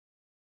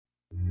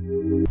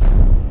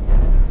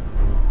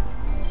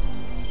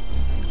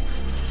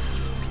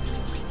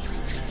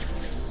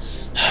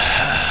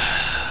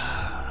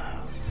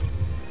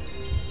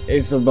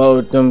It's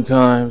about them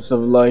times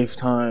of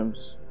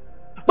lifetimes.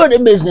 For the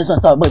business, I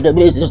thought about the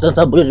business, I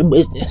thought about the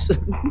business.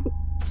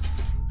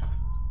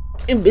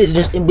 In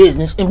business, in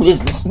business, in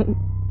business.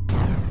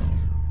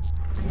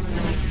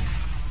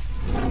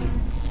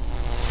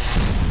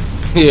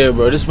 Yeah,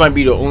 bro, this might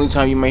be the only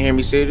time you might hear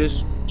me say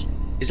this.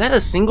 Is that a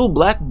single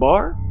black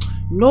bar?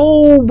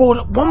 No,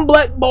 bro, one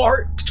black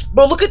bar.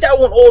 Bro, look at that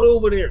one all the way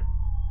over there.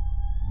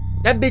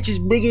 That bitch is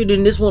bigger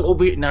than this one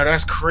over here. Now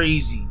that's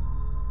crazy.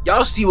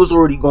 Y'all see what's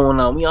already going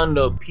on. We on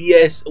the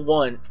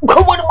PS1.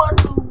 Bro, what am I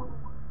doing?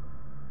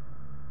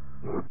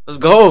 Let's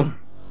go.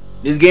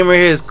 This game right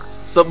here is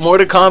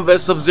Mortal Kombat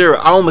Sub-Zero.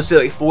 I almost said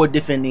like 4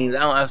 different names. I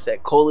don't have to say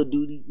Call of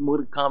Duty,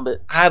 Mortal Kombat.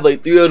 I have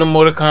like 3 of the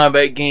Mortal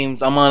Kombat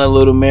games. I'm on a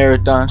little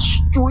marathon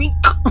streak.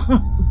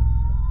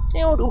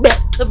 See, I do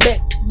back to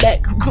back to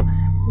back,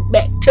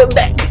 back to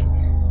back,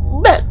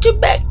 back to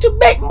back to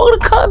back Mortal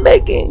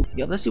Kombat games.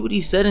 Yeah, let's see what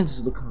these settings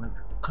is looking like.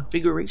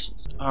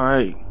 Configurations. All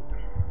right.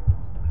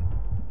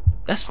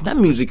 That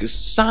music is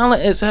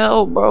silent as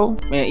hell, bro.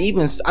 Man,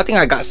 even I think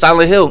I got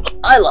Silent Hill.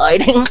 I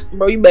lied.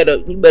 Bro, you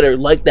better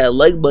like that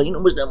like button. You know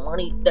how much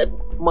that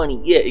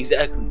money, yeah,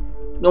 exactly.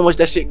 You know how much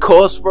that shit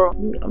costs, bro?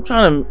 I'm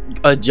trying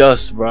to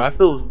adjust, bro. I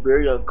feel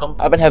very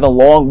uncomfortable. I've been having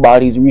long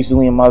bodies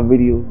recently in my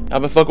videos. I've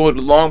been fucking with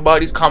the long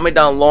bodies. Comment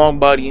down long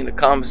body in the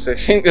comment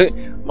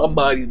section. My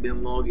body's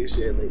been long as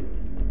shit lately.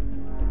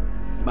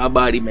 My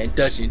body been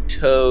touching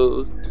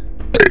toes.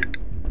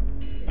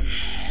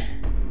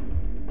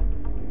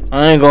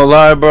 I ain't gonna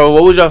lie, bro.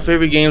 What was your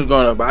favorite games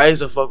growing up? I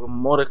used to fuck with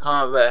Mortal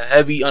Kombat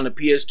heavy on the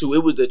PS2. It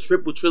was the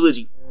triple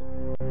trilogy.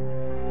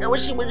 That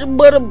was shit with the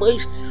butter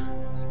boys.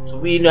 So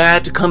we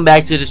had to come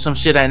back to some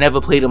shit I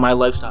never played in my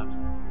lifestyle.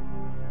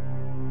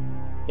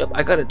 Yep,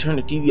 I gotta turn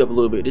the TV up a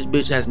little bit. This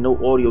bitch has no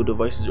audio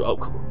devices. Oh,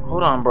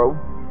 hold on, bro.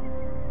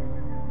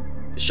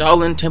 The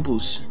Shaolin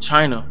Temples,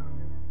 China.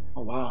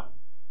 Oh wow.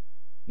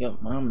 Yep,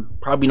 I'm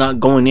probably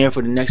not going there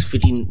for the next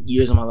 15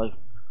 years of my life.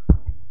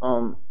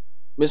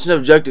 Mission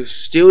objective: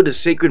 steal the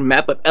sacred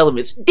map of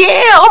elements.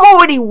 Damn, I'm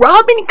already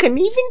robbing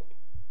Knieven?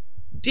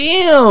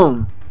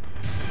 Damn.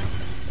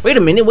 Wait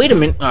a minute.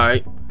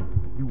 Alright.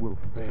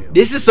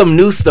 This is some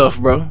new stuff,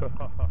 bro.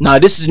 Nah,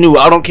 this is new.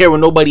 I don't care what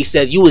nobody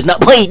says. You was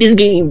not playing this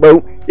game,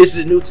 bro. This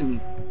is new to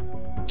me.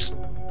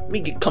 Let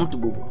me get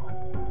comfortable, bro.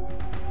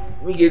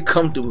 Let me get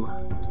comfortable.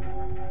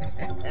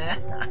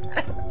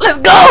 Let's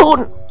go!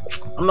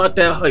 I'm not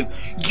that hype.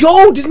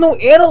 Yo, there's no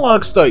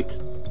analog sticks.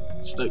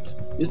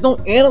 There's no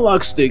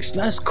analog sticks.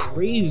 That's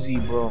crazy,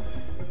 bro.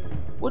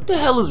 What the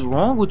hell is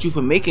wrong with you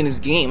for making this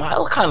game?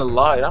 I kind of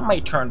lied. I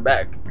might turn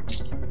back.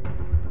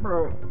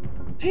 Bro,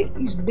 take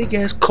these big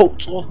ass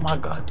coats off my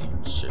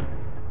goddamn shit.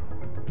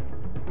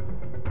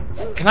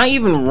 Can I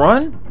even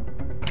run?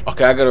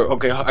 Okay, I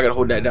gotta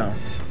hold that down.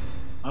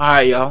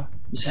 Alright, y'all.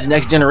 This is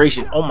next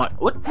generation. Oh my,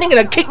 what nigga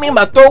that kicked me in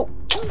my throat?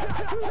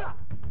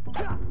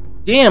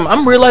 Damn,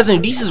 I'm realizing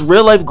these is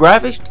real life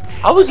graphics.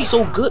 How is he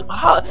so good?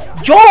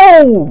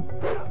 Yo!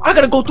 I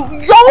gotta go through.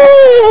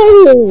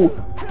 Yo!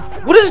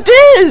 What is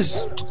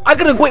this? I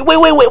gotta wait.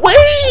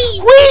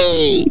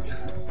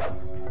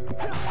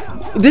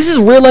 This is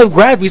real life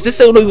graphics. This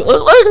ain't even.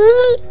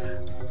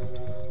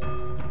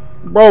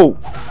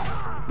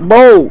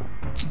 Bro,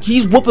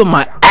 he's whooping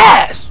my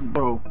ass,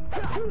 bro.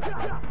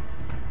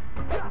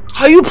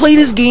 How you play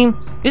this game?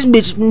 This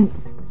bitch.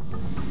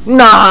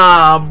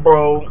 Nah,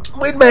 bro.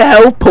 Where's my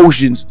health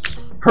potions?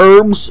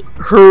 Herbs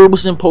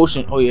and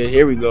potion. Oh yeah,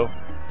 here we go.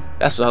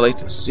 That's what I like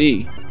to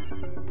see.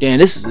 Damn,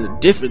 this is a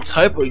different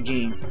type of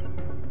game.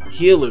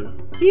 Healer.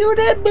 Heal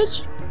that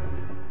bitch.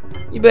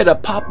 You better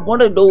pop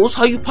one of those.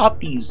 How you pop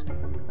these?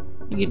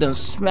 You done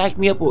smacked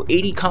me up with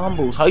 80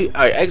 combos. How you?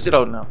 Alright, exit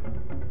out now.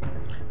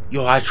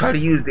 Yo, I try to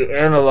use the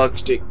analog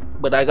stick,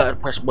 but I gotta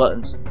press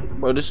buttons.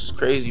 Bro, this is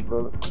crazy,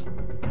 bro.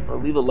 Bro,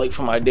 leave a like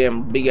for my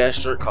damn big ass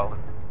shirt collar.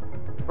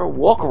 Bro,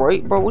 walk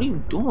right, bro. What are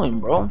you doing,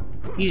 bro?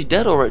 He's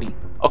dead already.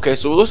 Okay,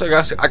 so it looks like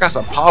I got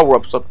some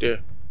power-ups up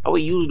there. I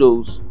would use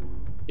those.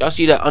 Y'all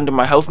see that under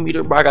my health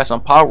meter, bro? I got some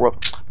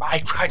power-ups. I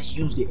tried to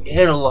use the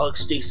analog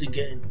sticks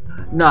again.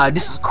 Nah,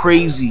 this is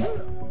crazy.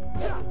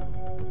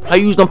 I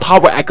use them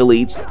power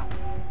accolades.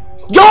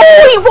 Yo,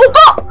 he woke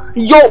up!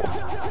 Yo!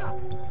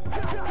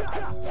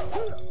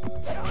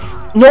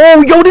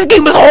 No, yo, this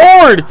game is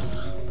hard!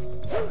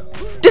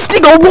 This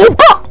nigga woke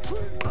up!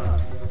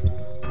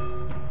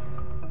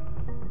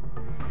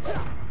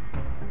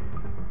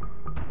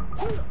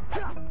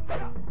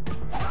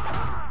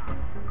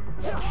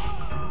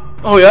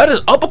 Oh yeah, I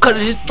just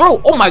uppercutted his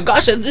throat. Oh my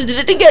gosh, I did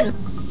it again.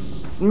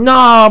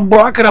 Nah, bro,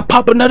 I gotta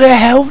pop another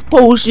health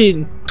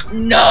potion.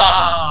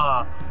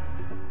 Nah.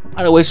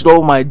 I done wasted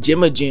all my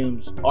Gemma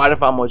gems. Oh, I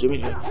didn't find more Gemma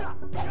gems.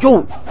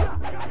 Yo.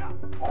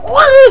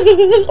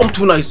 I'm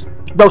too nice.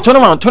 Bro, turn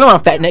around,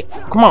 fat neck.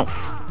 Come on.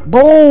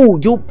 Bro,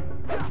 yo.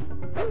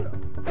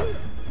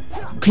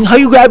 How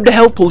you grab the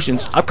health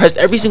potions? I pressed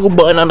every single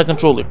button on the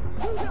controller.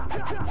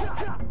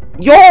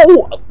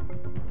 Yo.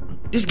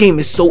 This game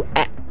is so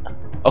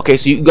Okay,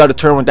 so you gotta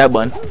turn with that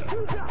button.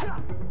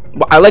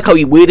 I like how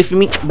he waited for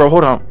me. Bro,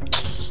 hold on.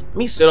 Let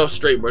me sit up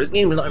straight, bro. This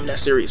game is not even that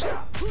serious.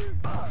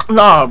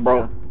 Nah,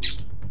 bro.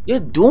 You're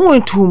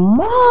doing too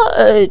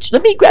much.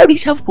 Let me grab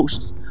these health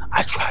potions.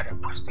 I try to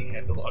press the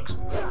handlebars.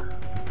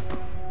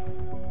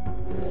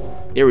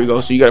 There we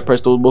go. So you gotta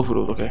press those, both of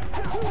those, okay?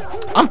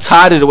 I'm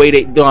tired of the way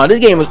they do. This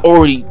game is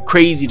already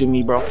crazy to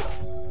me, bro.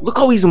 Look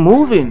how he's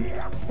moving.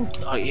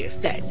 Oh yeah,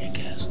 fat neck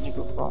ass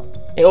nigga, bro.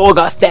 They all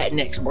got fat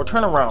necks, bro.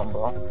 Turn around,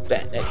 bro.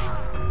 Fat neck.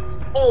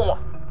 Oh my.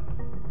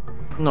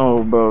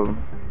 No, bro.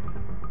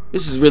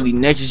 This is really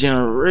next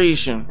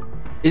generation.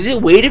 Is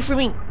it waiting for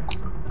me?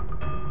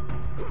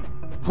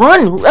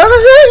 Run!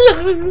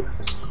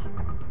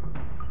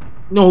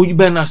 No, you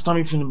better not start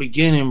me from the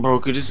beginning, bro,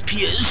 cause it's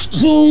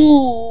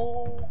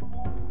PS2.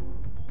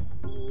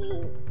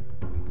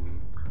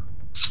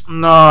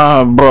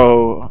 Nah,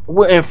 bro.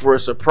 We're in for a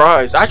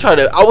surprise. I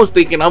was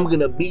thinking I'm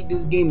gonna beat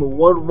this game in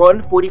one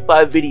run,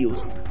 45 videos.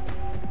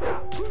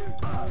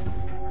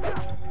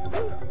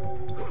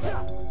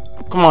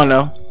 Come on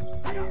now.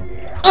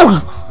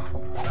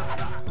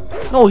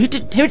 No, hit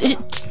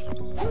it.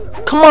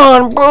 Come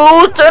on,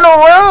 bro. Turn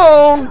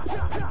around.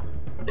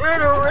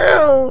 Turn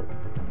around.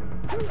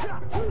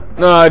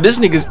 Nah, this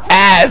nigga's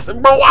ass.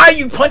 Bro, why are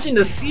you punching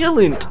the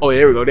ceiling? Oh,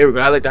 there we go.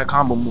 I like that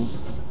combo move.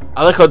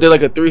 I like how they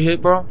like a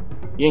 3-hit, bro.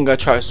 You ain't gotta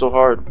try so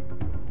hard.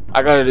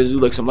 I gotta do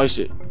like some light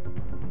shit.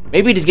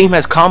 Maybe this game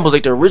has combos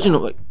like the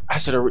original. Like I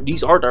said,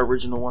 these are the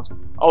original ones.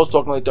 I was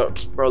talking like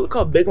that, bro. Look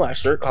how big my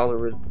shirt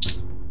collar is.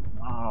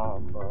 Oh,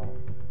 bro.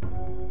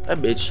 That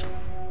bitch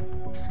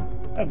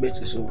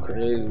is so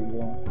crazy,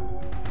 bro.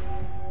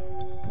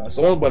 Now,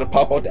 someone's about to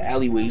pop out the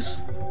alleyways.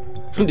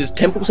 Does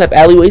temples have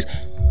alleyways?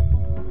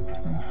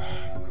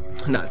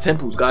 Nah,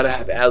 temples gotta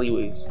have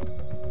alleyways.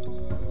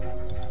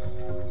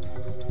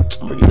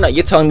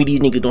 You're telling me these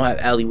niggas don't have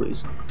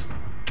alleyways,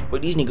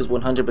 but these niggas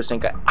 100%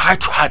 got. I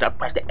tried to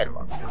press the N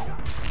lock.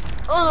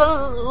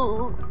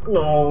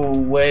 No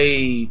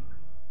way.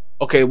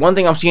 Okay, one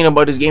thing I'm seeing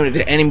about this game is that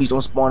the enemies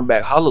don't spawn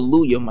back.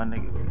 Hallelujah, my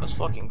nigga. Let's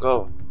fucking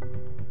go.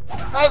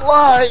 I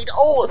lied.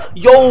 Oh,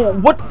 yo,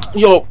 what?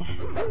 Yo,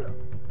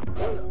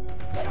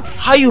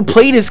 how you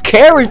play this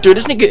character?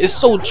 This nigga is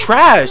so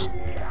trash.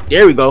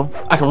 There we go.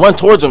 I can run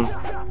towards him.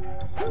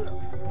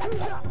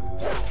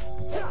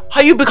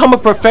 How you become a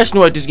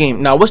professional at this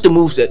game? Now, what's the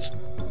movesets?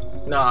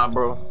 Nah,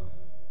 bro.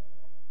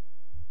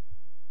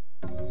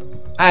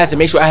 I had to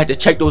make sure I had to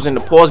check those in the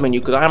pause menu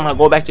because I'm not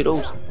going back to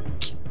those.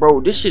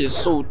 Bro, this shit is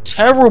so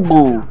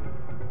terrible.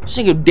 This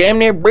nigga damn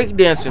near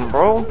breakdancing,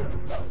 bro.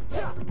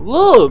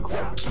 Look.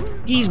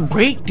 He's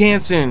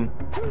breakdancing.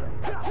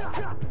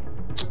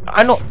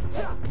 I know.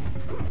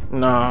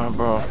 Nah,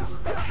 bro.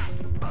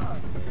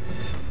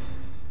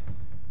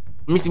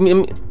 Let me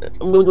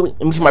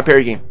see my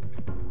parry game.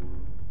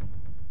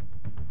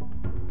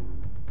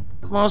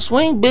 Come on,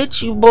 swing,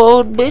 bitch, you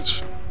bald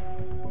bitch.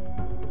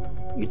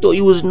 You thought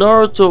you was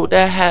Naruto with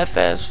that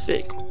half-ass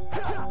fic.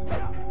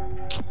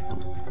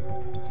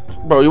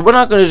 Bro, we're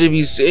not gonna just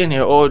be sitting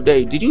here all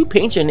day. Did you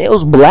paint your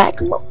nails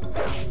black?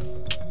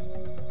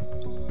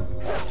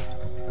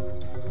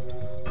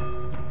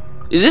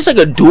 Is this like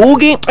a duel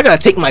game? I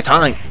gotta take my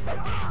time.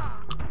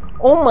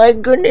 Oh my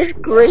goodness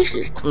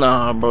gracious.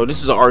 Nah, bro,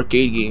 this is an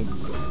arcade game.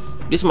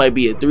 This might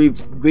be a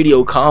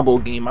 3-video combo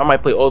game. I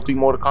might play all 3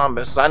 Mortal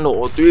Kombat, so I know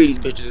all 3 of these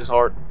bitches is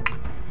hard.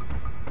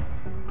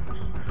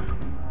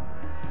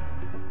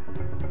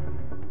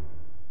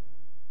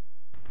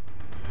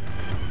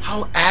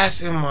 How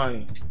ass am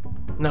I?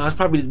 Nah, it's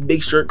probably this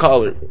big shirt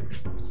collar.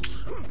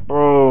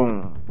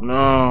 Bro,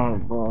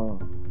 no, bro.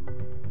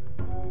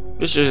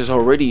 This shit is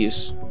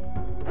horrendous.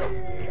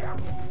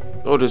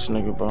 Throw this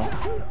nigga, bro.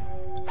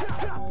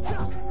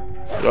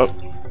 Yup.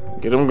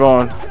 Get him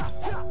going.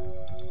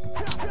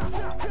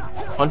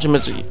 Punch him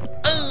into you.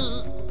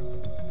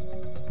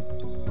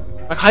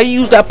 Like how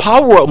you use that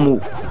power-up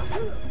move?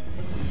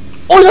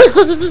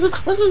 Oh,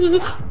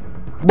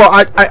 bro,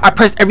 I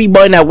pressed every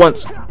button at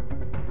once.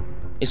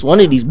 It's one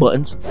of these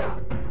buttons.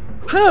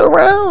 Turn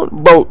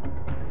around, bro.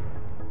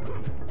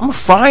 I'm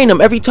frying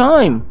him every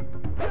time.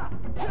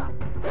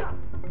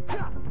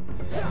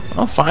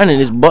 I'm finding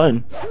this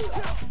button.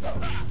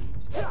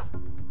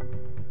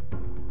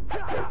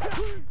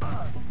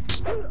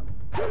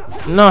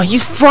 No,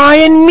 he's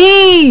frying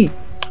me.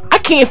 I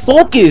can't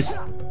focus,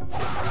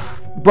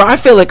 bro. I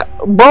feel like,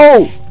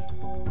 bro.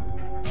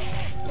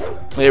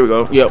 There we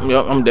go. Yep,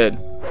 I'm dead.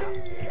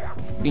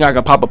 You think I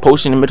can pop a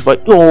potion in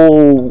mid-fight?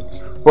 Oh,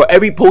 bro,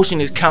 every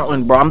potion is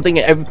counting, bro. I'm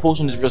thinking every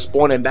potion is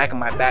respawning back in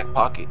my back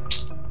pocket.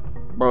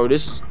 Bro,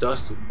 this is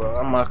dusted, bro.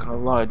 I'm not gonna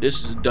lie.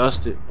 This is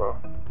dusted, bro.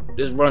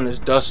 This run is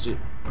dusted.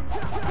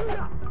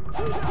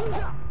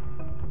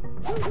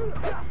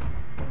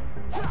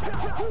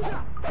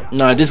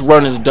 Nah, this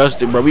run is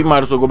dusted, bro. We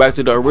might as well go back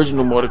to the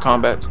original Mortal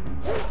Kombat.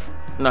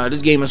 Nah,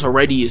 this game is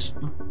horrendous.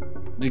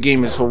 This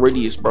game is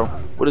horrendous, bro.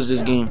 What is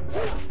this game?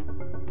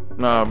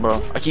 Nah,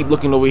 bro. I keep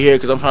looking over here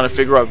because I'm trying to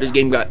figure out if this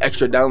game got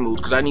extra downloads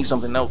because I need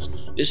something else.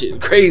 This shit is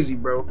crazy,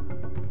 bro.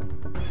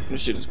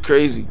 This shit is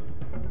crazy.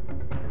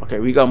 Okay,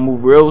 we got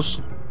move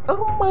reels.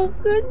 Oh my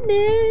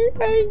goodness.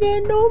 I ain't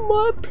got no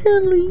more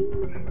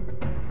pillies.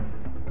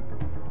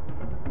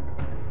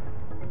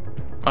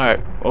 Alright,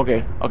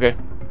 okay.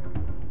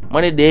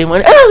 Money day,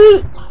 money.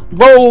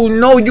 Bro,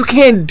 no, you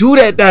can't do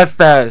that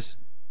fast.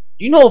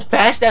 You know how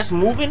fast that's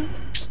moving?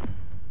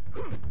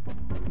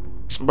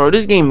 Bro,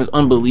 this game is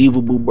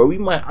unbelievable, bro.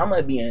 I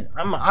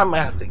might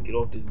have to get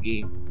off this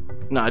game.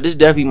 Nah, this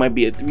definitely might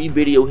be a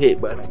 3-video hit,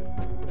 but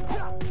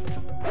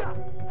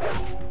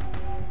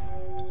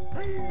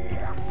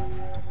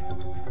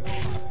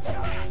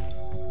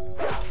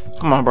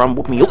come on, bro, I'm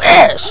whooping your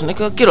ass,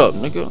 nigga. Get up,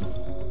 nigga.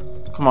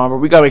 Come on, bro,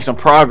 we gotta make some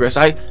progress.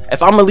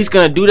 If I'm at least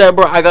gonna do that,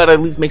 bro, I gotta at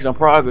least make some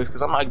progress,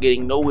 because I'm not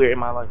getting nowhere in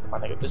my life, my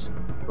nigga.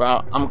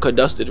 Bro, I'm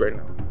cadusted right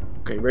now.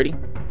 Okay, ready?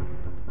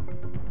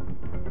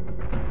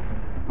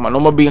 Come on, no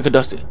more being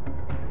cadusted.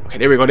 Okay,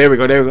 there we go. Ooh,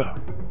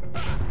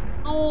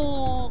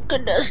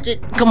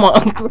 cadusted. Come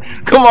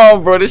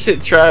on, bro, this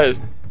shit trash.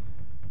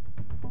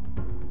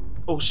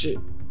 Oh shit.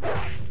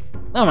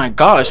 Oh my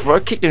gosh, bro,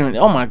 I kicked him.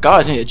 Oh my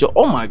gosh,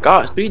 oh my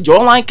gosh, 3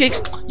 jawline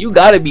kicks? You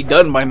gotta be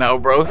done by now,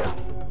 bro.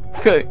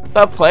 Okay,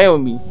 stop playing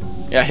with me.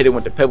 Yeah, I hit it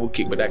with the pebble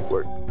kick, but that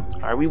worked.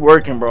 Alright, we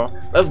working, bro.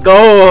 Let's go.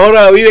 Hold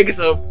on, we making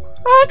some.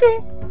 Okay.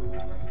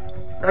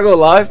 I go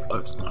live?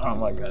 Oh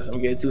my gosh, I'm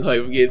getting too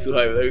hyped.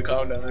 Let me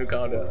calm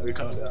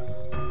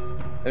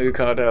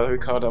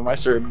down. My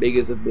shirt big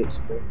as a bitch,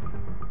 bro.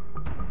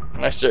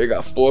 My shirt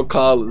got 4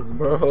 collars,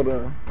 bro. Hold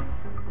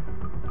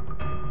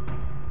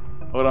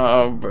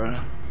on, bro.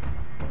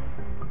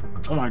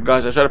 Oh my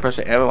gosh, I tried to press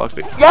the analog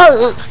stick.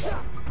 Yeah!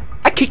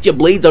 I kicked your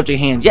blades out your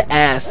hands. Your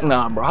ass.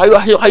 Nah, bro.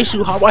 How I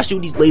shoot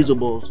these laser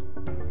balls?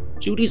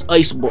 Shoot these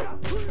ice balls.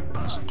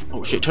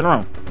 Oh shit, turn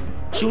around.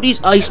 Shoot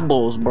these ice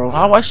balls, bro.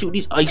 How I shoot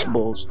these ice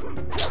balls?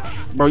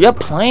 Bro, you're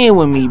playing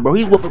with me, bro.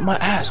 He's whooping my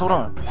ass. Hold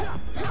on.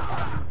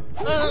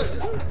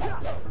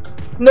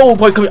 No,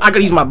 boy, come here. I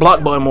gotta use my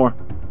block button more.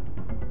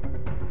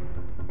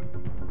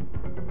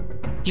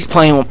 He's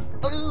playing with.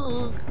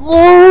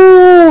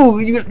 Ooh,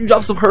 you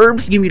drop some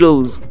herbs? Give me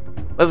those.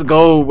 Let's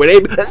go.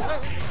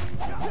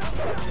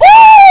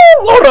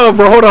 Hold on,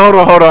 bro. Hold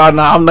on.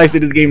 Nah, I'm nice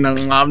at this game now.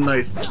 Nah, I'm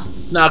nice.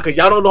 Nah, cause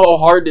y'all don't know how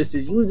hard this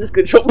is. Use this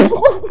control.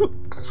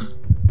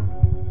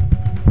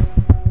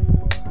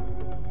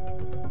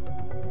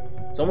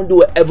 Someone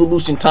do an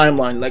evolution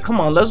timeline. Like,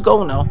 come on, let's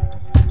go now.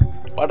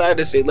 Why did I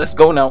just say let's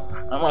go now?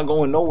 I'm not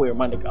going nowhere,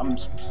 my nigga. I'm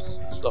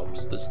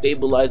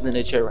stabilizing in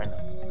the chair right now.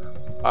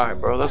 Alright,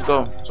 bro, let's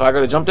go. So I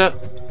gotta jump that?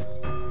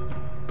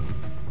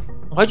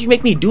 Why'd you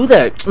make me do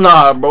that?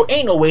 Nah, bro,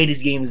 ain't no way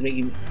this game is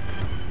making me.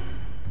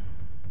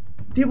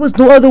 There was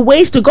no other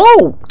ways to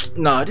go.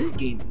 Nah, this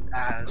game is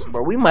ass,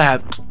 bro. We might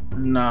have.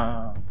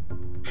 Nah.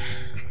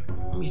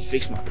 Let me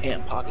fix my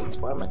pant pockets,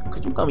 bro.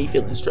 Cause you got me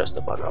feeling stressed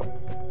the fuck out.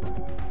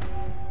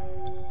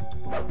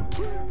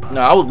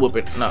 Nah, I was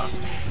whooping. Nah.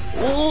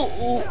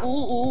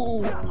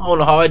 Ooh. I don't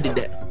know how I did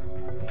that.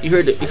 You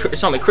heard it? It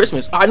sounded like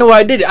Christmas. I know how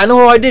I did it.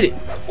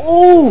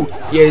 Ooh.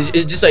 Yeah,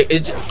 it's just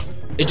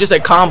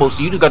like combo.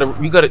 So you gotta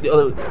okay.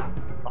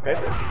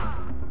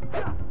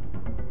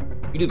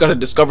 You just gotta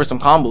discover some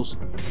combos.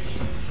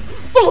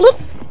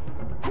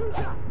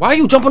 Why are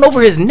you jumping over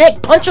his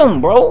neck? Punch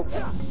him, bro.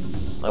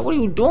 Like, what are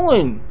you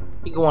doing?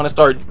 You want to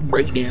start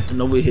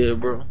breakdancing over here,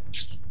 bro.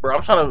 Bro,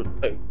 I'm trying to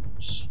like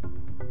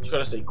try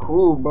to stay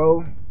cool,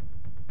 bro.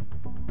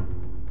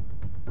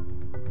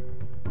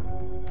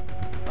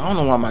 I don't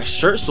know why my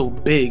shirt's so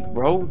big,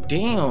 bro.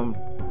 Damn.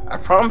 I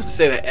promised to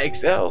say that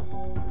XL.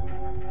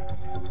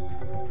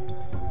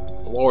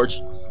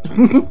 Large.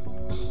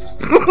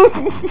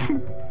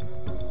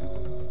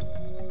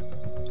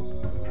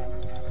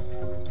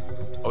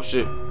 Oh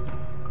shit.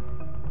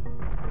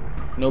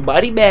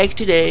 Nobody bags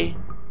today.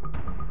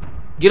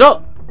 Get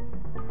up.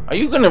 Are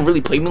you gonna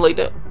really play me like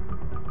that?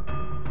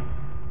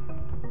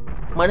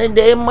 Money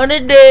day.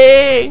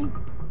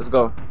 Let's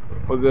go.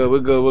 We're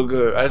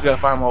good. I just gotta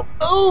find more.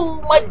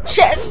 Ooh, my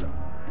chest.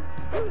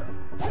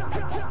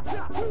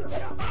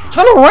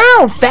 Turn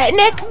around, fat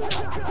neck.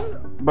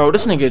 Bro,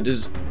 this nigga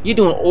just, you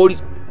doing all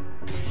these.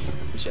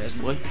 Bitch ass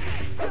boy.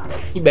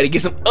 You better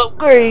get some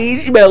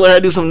upgrades. You better learn how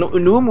to do some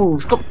new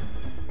moves. Come.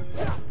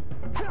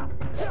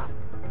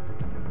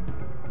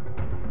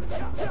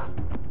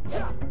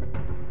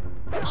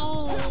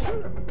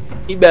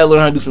 You better learn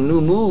how to do some new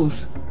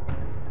moves.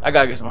 I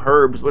gotta get some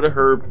herbs. What a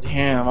herb?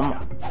 Damn, I'm.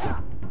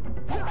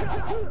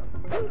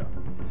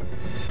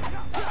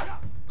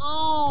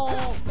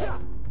 Ooh.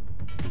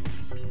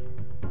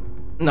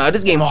 Nah,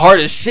 this game hard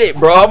as shit,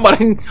 bro. I'm about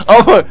to.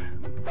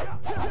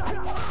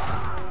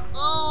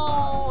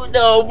 Oh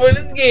no, bro,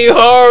 this game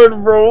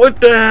hard, bro.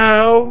 What the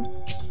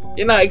hell?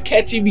 You're not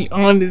catching me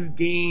on this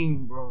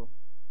game, bro.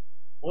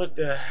 What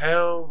the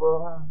hell,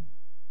 bro?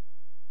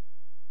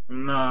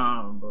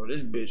 Nah, bro,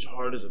 this bitch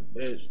hard as a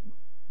bitch.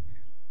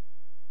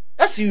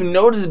 That's how you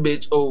know this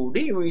bitch. Oh,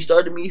 they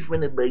restarted me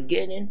from the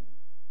beginning.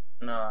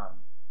 Nah.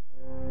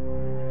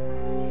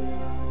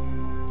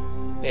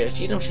 Yeah,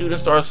 see them shooting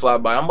stars fly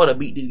by. I'm about to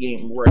beat this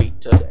game right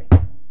today.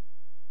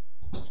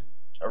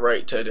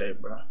 Right today,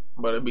 bro. I'm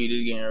about to beat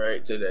this game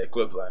right today.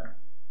 Quit playing.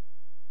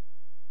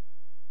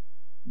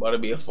 About to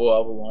be a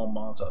 4-hour long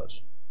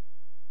montage.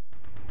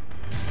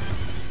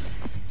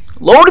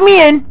 Load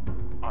me in.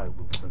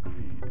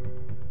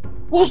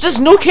 Who's this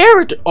new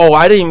character? Oh,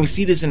 I didn't even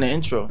see this in the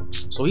intro.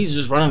 So he's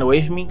just running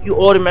away from me? You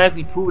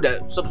automatically prove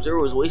that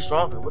Sub-Zero is way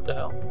stronger. What the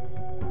hell?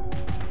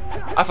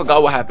 I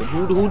forgot what happened.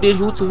 Who did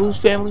who to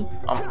whose family?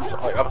 I'm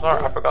sorry, I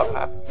forgot what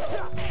happened.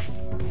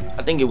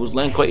 I think it was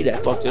Lin Kuei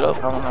that fucked it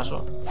up. I'm not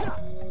sure.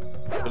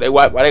 But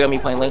why they got me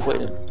playing Lin Kuei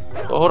then?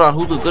 So hold on,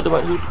 who's the good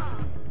about who?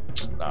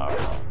 Nah,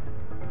 bro.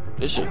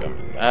 This shit got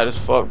me mad as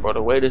fuck, bro.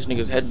 The way this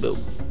nigga's head built.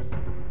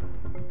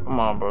 Come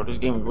on, bro. This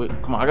game is way.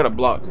 Come on, I gotta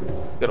block.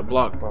 Gotta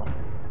block, bro.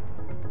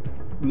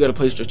 We gotta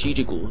play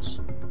strategic rules.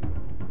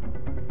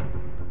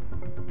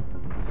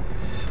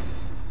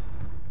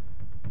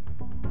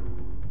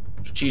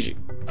 Strategic.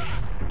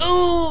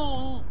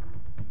 Ooh.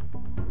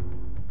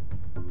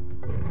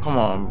 Come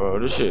on, bro.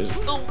 This shit is.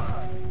 Ooh.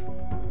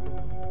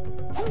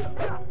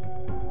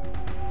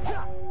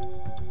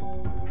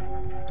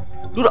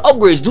 Do the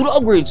upgrades. Do the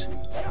upgrades.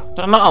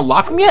 Did I not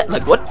unlock them yet?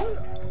 Like what?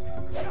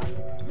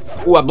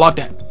 Oh, I blocked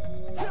that.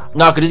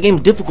 Nah, cause this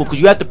game's difficult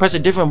because you have to press a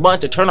different button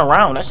to turn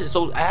around. That shit's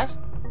so ass.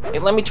 Hey,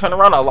 let me turn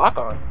around a lock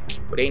on.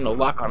 But ain't no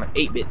lock on an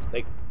 8-bits.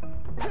 Like,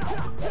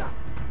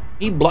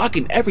 he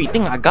blocking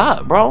everything I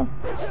got, bro.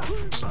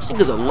 This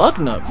nigga's a luck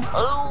nut.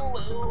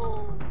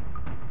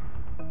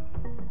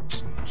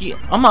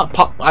 I'm not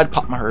pop. I'd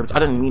pop my herbs. I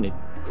didn't mean it.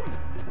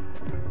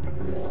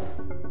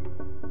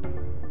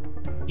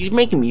 He's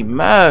making me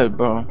mad,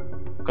 bro.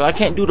 Cause I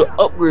can't do the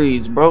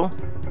upgrades, bro.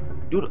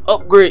 Do the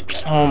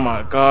upgrades. Oh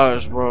my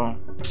gosh, bro.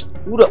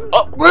 Do the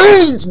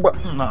upgrades, bro.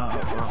 Nah,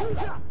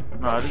 bro.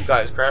 Nah, these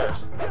guys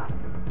crash. These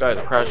guys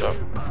are crash up.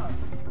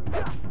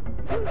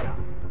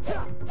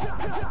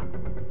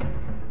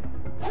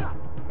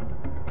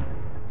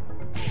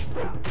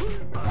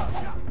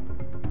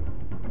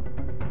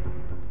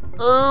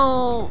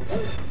 Oh.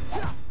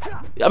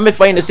 I've been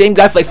fighting the same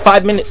guy for like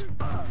 5 minutes.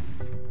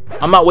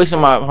 I'm not wasting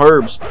my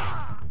herbs.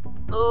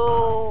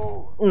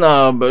 Oh.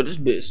 Nah, bro. This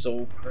bitch is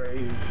so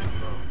crazy,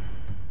 bro.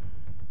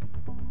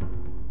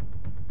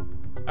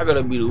 I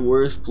gotta be the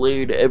worst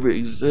player to ever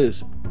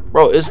exist.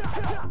 Bro,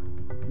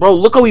 bro,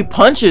 look how he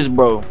punches,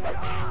 bro.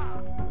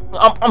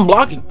 I'm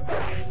blocking.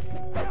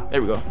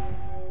 There we go.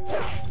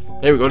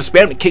 There we go. Just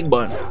spam the kick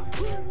button.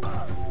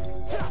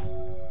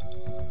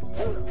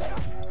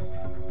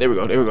 There we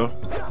go. There we go.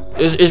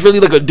 It's really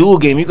like a duel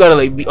game. You gotta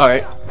like be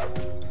alright.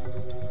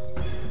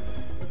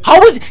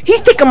 How is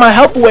he's taking my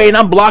health away and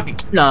I'm blocking?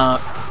 Nah.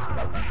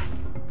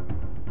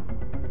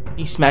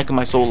 He's smacking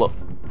my soul up.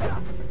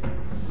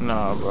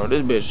 Nah, bro.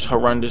 This bitch is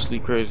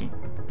horrendously crazy.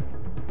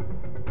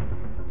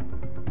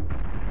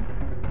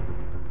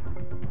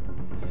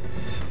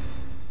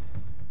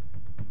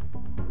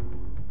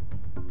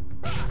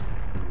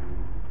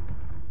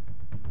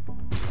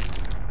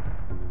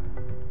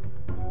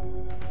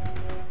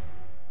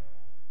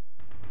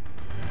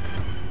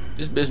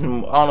 This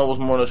business, I don't know what's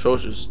more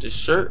atrocious, this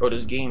shirt or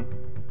this game.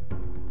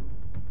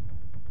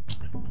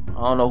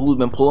 I don't know who's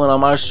been pulling on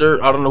my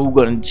shirt. I don't know who's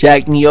gonna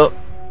jack me up.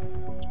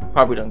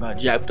 Probably done got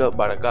jacked up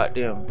by the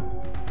goddamn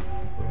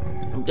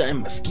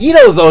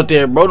mosquitoes out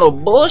there, bro. No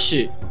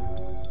bullshit.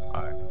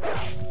 Alright.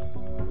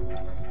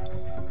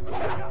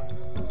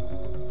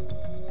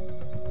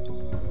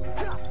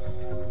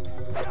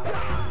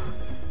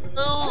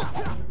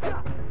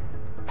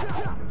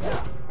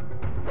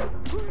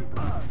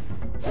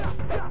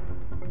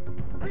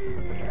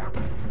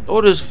 Oh,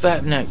 this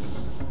fat neck.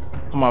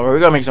 Come on, bro. We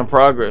gotta make some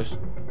progress.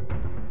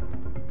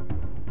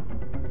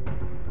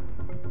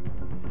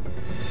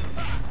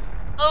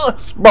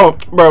 Bro,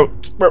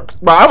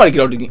 I wanna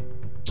get out the game.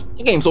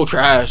 This game's so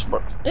trash,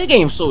 bro. This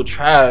game's so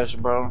trash,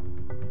 bro.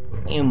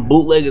 This game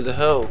bootleg as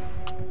hell.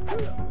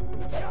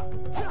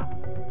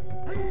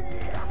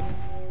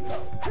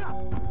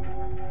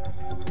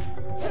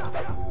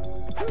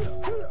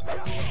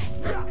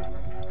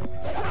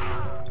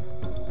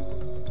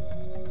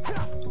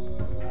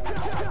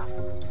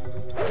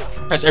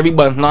 Press every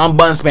button. No, I'm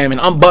button spamming.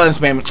 I'm button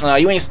spamming. Nah,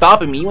 you ain't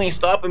stopping me. You ain't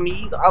stopping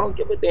me. I don't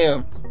give a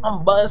damn.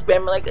 I'm button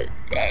spamming like a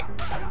shit.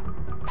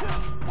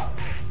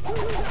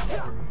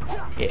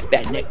 Yeah,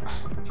 fat neck.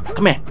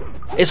 Come here.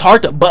 It's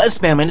hard to button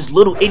spam in this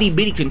little itty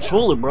bitty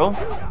controller, bro.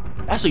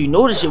 That's how you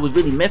know this shit was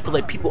really meant for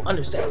like people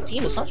under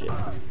 17 or some shit.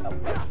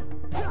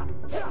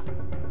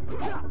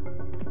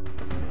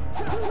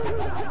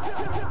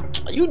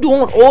 Are you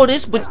doing all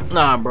this? But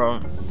nah,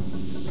 bro.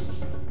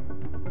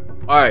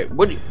 All right,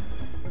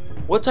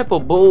 what type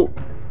of bull?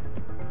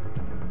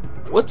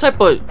 What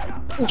type of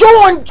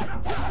John?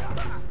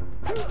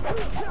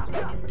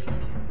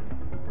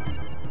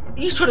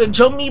 He's trying to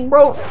jump me,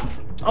 bro.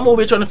 I'm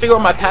over here trying to figure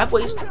out my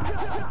pathways.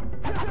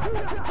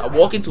 I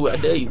walk into it, I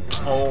dare you.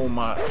 Oh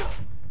my.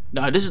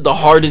 Nah, this is the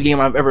hardest game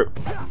I've ever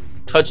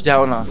touched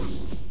down on.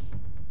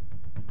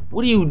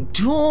 What are you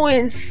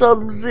doing,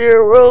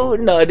 Sub-Zero?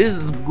 Nah, this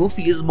is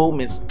goofiest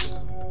moments.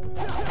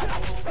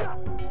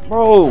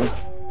 Bro,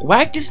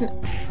 whack this.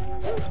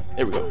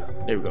 There we go.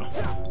 There we go.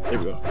 There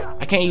we go.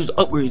 I can't use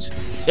upgrades.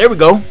 There we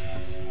go.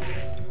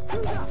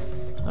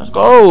 Let's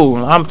go.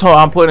 I'm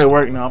putting in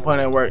work now. I'm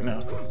putting in work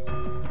now.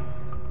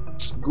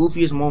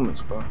 Goofiest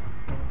moments, bro.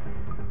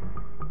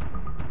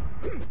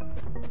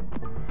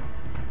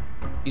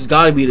 He's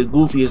gotta be the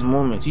goofiest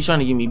moments. He's trying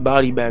to give me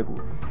body bag.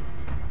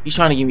 He's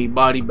trying to give me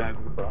body bag,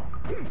 bro.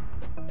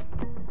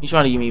 He's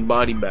trying to give me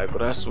body bag, but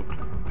that's what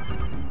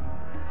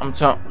I'm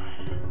telling.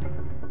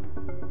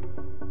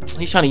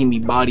 He's trying to give me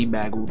body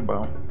bag,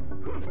 bro.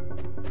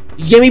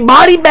 He's giving me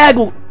body bag.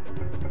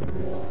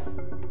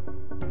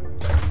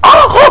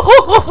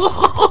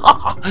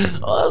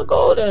 Oh, let's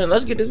go then.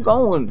 Let's get this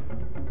going.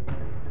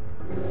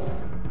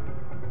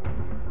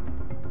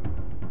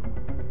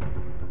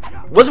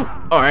 What's all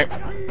right?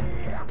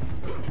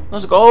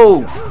 Let's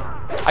go.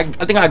 I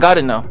think I got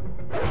it now.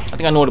 I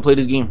think I know how to play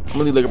this game. I'm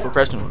really like a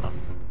professional now.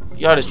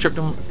 Y'all just tripped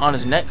him on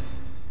his neck,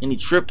 and he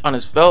tripped on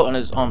his felt on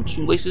his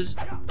shoelaces.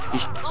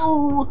 His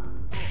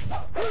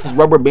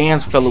rubber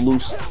bands fell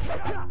loose.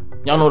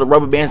 Y'all know the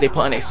rubber bands they put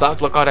on their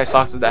socks. Look how that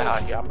socks is that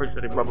high. Yeah, I'm pretty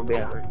sure they rubber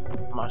bands. Right?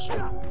 I'm not sure.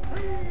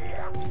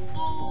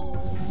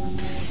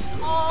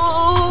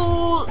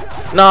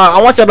 Nah,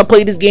 I want y'all to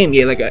play this game.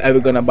 Yeah, like I'm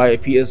ever gonna buy a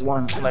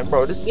PS1. I'm like,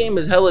 bro, this game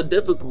is hella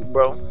difficult,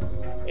 bro.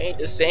 It ain't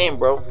the same,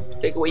 bro.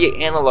 Take away your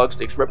analog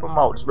sticks, rip them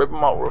out. Just rip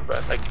them out real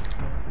fast. Like,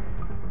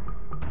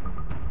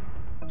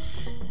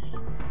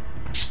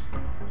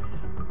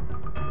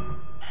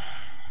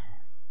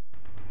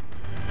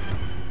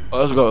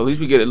 well, let's go. At least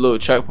we get a little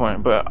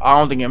checkpoint, but I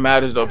don't think it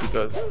matters though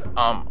because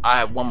I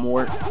have one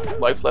more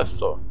life left.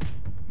 So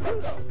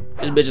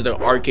this bitch is an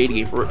arcade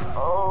game for it.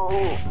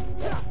 Oh.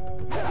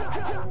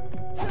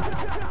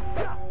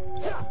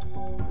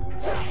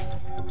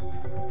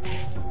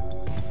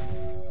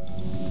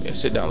 Yeah,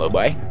 sit down, little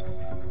boy.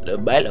 Little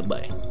boy, little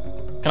boy.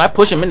 Can I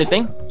push him in the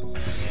thing?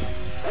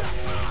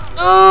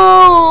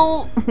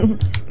 Oh!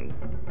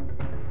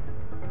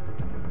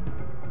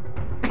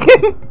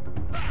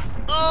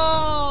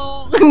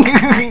 Oh!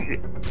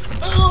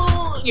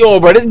 Yo,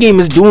 bro, this game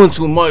is doing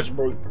too much,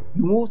 bro. You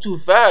move too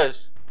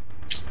fast.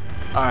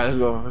 All right, let's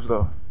go. Let's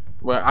go.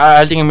 Well,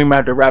 I think we might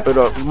have to wrap it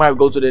up. We might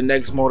go to the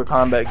next Mortal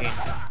Kombat game.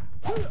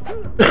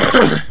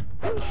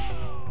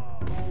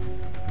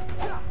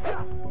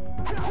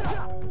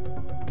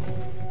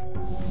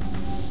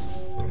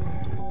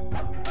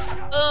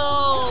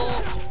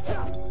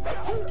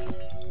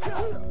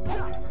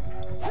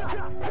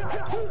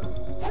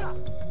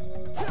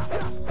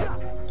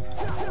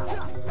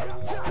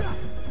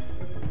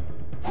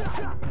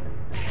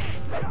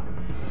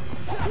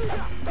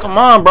 Come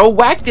on, bro.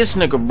 Whack this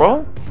nigga,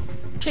 bro.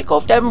 Take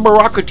off that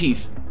Baraka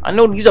teeth. I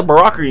know these are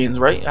Barakarians,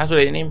 right? That's what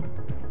they name.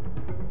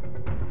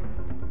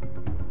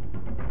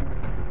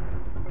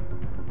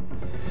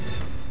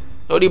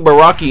 Oh, these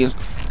Barakians.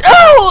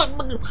 Oh!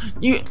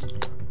 You...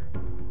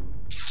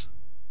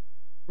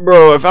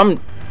 Bro, if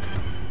I'm...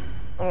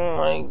 Oh,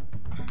 my...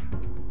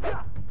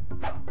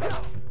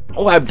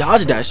 Oh, I've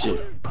dodged that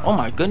shit. Oh,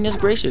 my goodness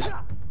gracious.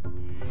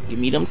 Give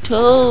me them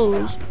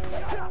toes.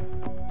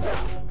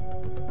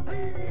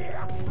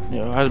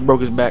 Yo, I just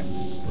broke his back.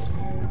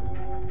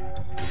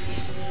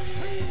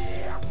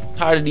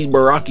 Tired of these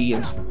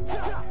Barakians.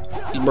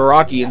 These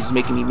Barakians is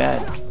making me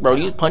mad. Bro,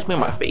 you just punched me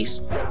in my face.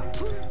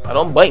 Now,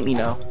 don't bite me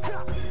now.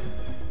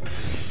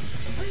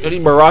 Tell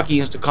these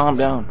Barakians to calm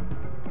down.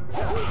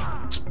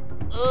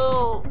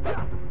 Oh.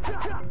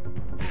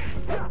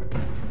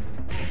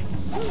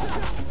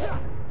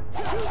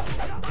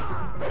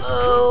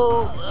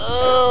 Oh.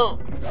 Oh.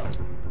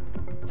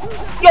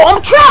 Yo,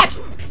 I'm trapped!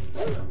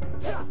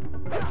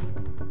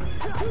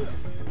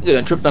 You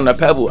done tripped on that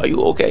pebble. Are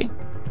you okay?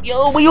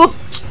 Yo, but you...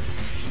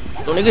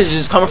 So niggas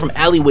just coming from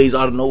alleyways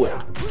out of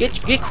nowhere.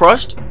 Get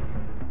crushed.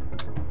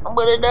 I'm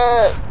gonna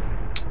die.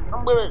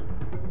 I'm gonna...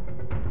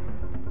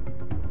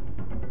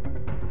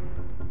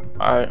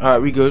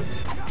 Alright, we good.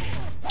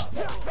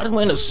 I just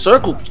went in a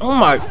circle. Oh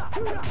my...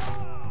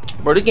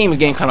 Bro, this game is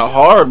getting kind of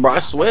hard, bro. I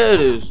swear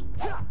it is.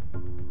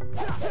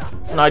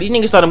 Nah, these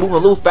niggas started moving a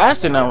little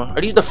faster now.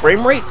 Are these the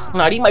frame rates?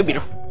 Nah, these might be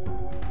the...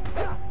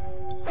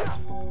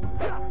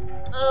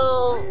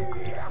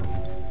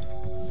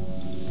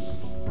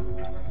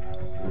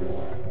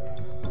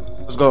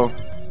 Let's go.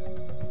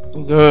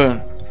 I'm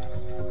good.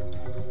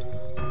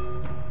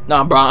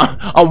 Nah, bro.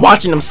 I'm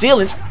watching them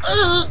ceilings.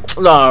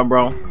 Nah,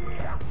 bro.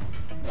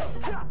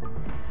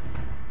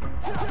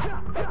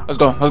 Let's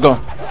go. Let's go.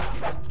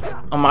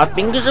 Oh, my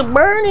fingers are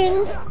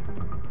burning.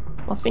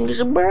 My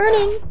fingers are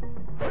burning.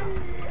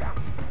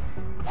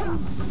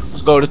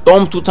 Let's go. Just throw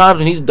him 2 times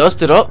and he's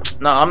dusted up.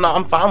 Nah,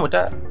 I'm fine with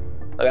that.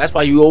 Like, that's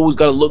why you always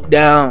gotta look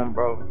down,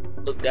 bro.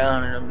 Look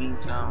down in the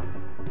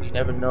meantime. You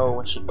never know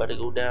when shit about to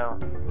go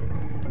down.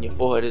 And your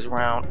forehead is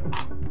round.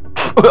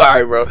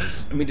 Alright, bro.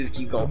 Let me just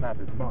keep going.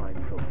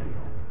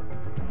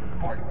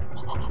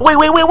 Wait.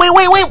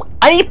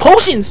 I need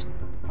potions.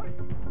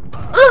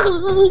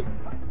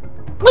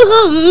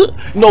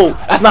 No,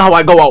 that's not how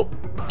I go out.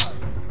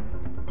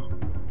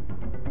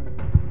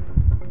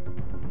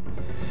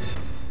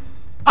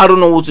 I don't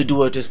know what to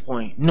do at this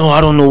point. No, I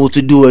don't know what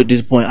to do at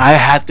this point. I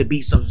have to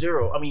beat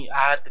Sub-Zero. I mean,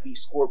 I have to beat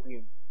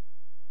Scorpion.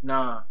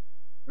 Nah,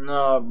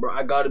 bro.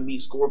 I gotta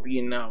beat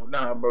Scorpion now.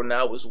 Nah, bro.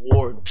 Now it's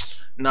war.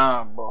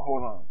 Nah, bro.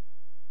 Hold on.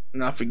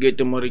 Not forget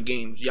them other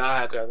games.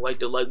 Y'all gotta like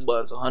the like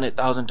buttons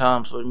 100,000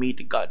 times for me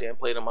to goddamn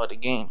play them other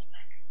games.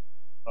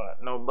 Alright,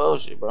 no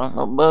bullshit, bro.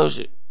 No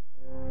bullshit.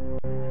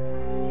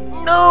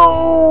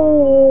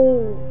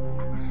 No!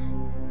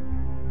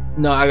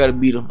 No, I gotta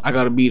beat him. I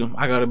gotta beat him.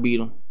 I gotta beat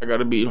him. I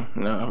gotta beat him.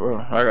 Nah, bro.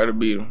 I gotta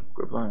beat him.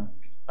 Quit playing.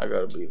 I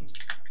gotta beat him.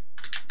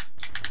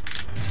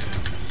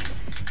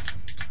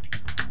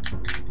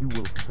 You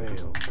will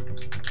fail.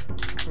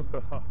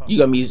 You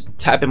got me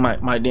tapping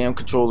my damn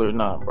controller.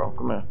 Nah, bro.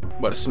 Come here. I'm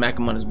about to smack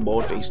him on his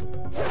bald face.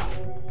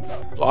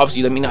 So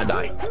obviously, let me not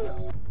die.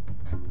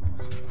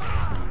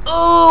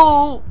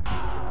 Oh!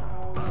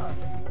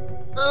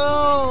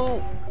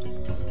 Oh!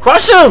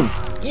 Crush him!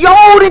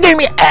 Yo, they gave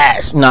me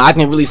ass. Nah, I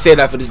can really say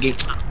that for this game.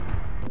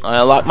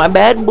 I unlocked my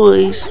bad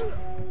boys.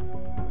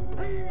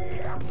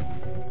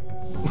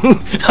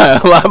 I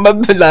unlocked my.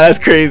 Nah, that's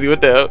crazy.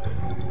 What the hell?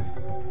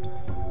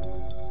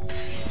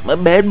 My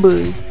bad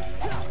boy.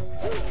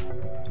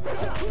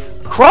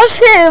 Crush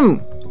him!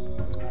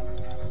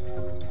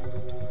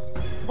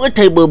 What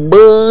type of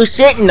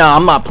bullshit? Nah,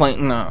 I'm not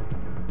playing. Nah.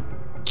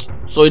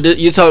 So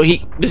you tell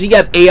he does he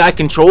have AI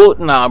control?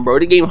 Nah, bro.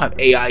 The game don't have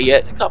AI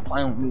yet. Stop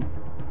playing with me.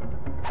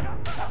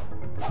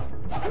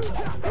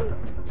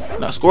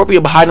 Now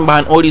Scorpio hiding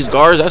behind all these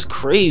guards. That's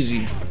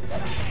crazy.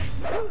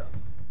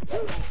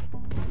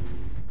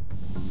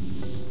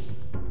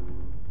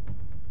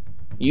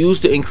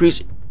 Used to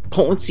increase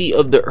potency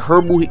of the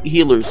herbal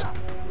healers.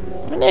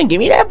 Man, give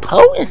me that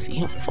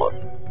potency. Fuck.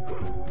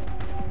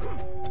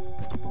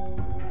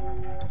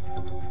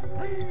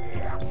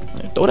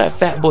 Throw that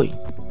fat boy.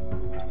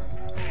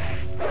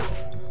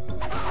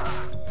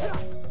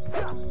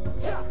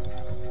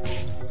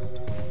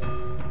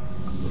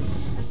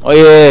 Oh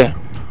yeah.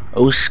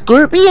 Oh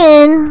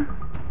Scorpion.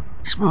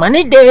 It's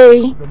money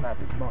day.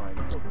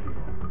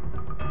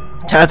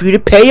 Time for you to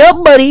pay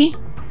up, buddy.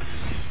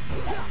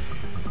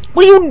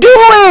 What are you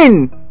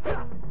doing?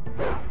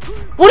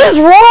 What is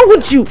wrong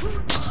with you?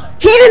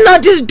 He did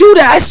not just do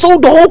that. I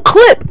sold the whole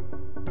clip.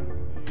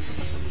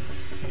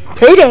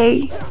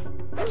 Payday.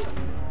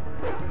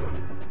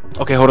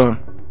 Okay, hold on.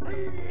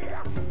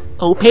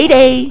 Oh,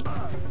 payday.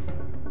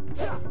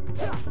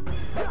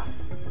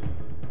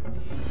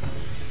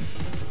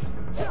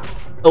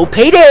 Oh,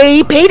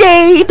 payday,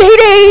 payday,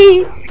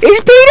 payday.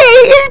 It's payday,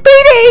 it's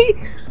payday.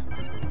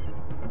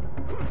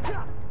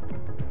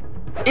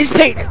 It's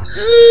payday.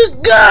 Oh,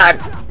 God.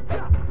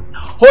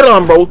 Hold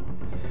on, bro.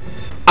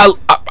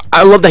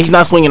 I love that he's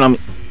not swinging on me.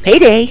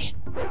 Payday.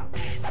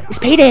 It's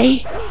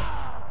payday.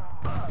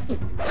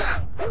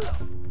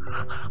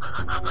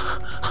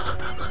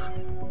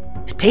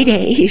 It's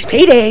payday. It's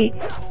payday.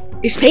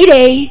 It's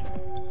payday.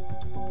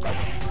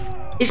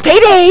 It's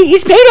payday.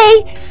 It's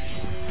payday.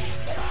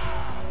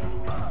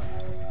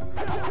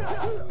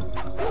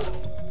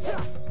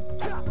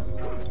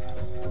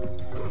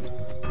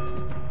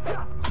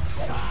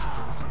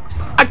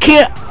 I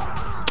can't.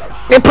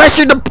 They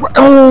pressured the.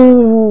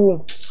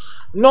 Oh.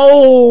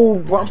 No,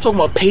 bro, I'm talking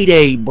about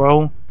payday,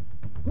 bro.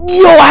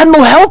 Yo, I have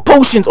no health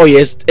potions. Oh yeah,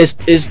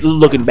 it's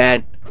looking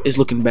bad. It's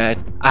looking bad.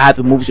 I have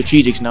to move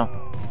strategics now.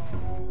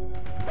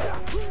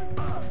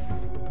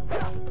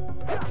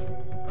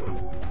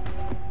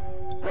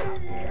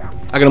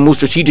 I gotta move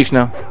strategics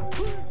now.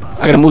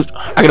 I gotta move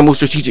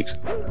strategics.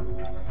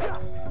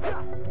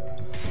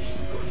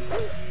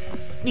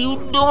 You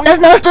doing? That's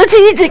not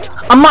strategics.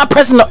 I'm not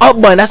pressing the up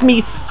button. That's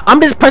me.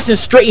 I'm just pressing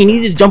straight and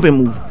he just jump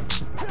and move.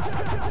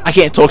 I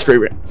can't talk straight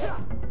right.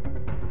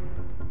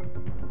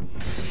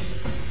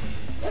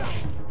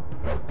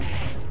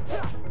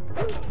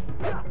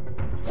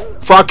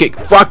 Frog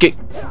kick, frog kick.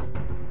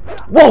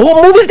 Whoa,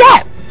 what move is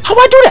that? How do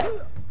I do that?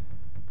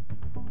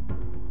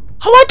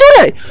 How do I do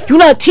that? You're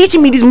not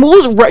teaching me these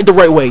moves the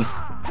right way.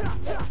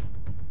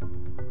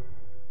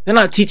 They're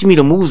not teaching me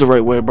the moves the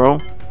right way,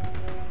 bro.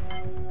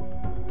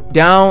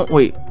 Down,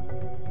 wait.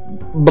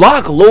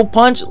 Block, low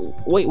punch.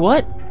 Wait,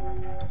 what?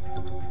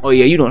 Oh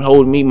yeah, you don't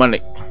hold me, my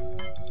nigga.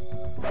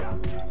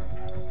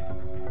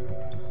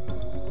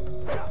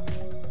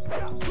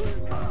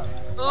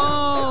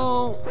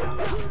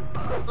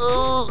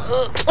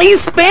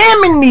 He's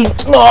spamming me.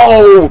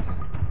 No.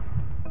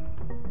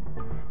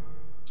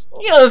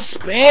 You're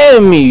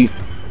spamming me.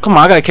 Come on,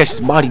 I gotta catch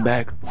his body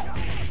back.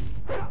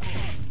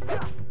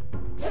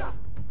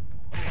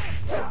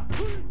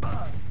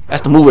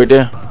 That's the move right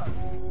there.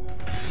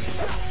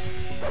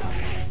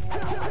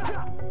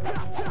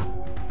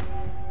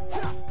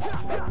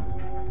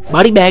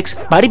 Body bags,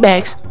 body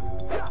bags.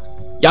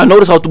 Y'all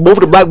notice how both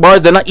of the black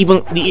bars, they're not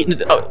even.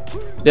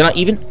 They're not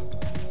even.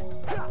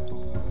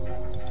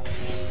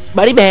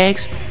 Body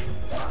bags.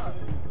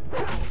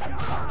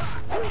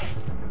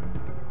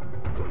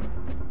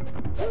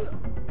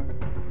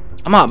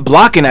 I'm not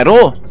blocking at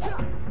all.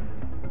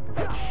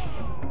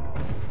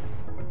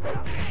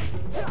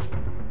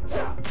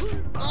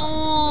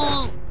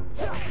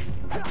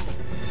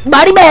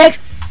 Body bags.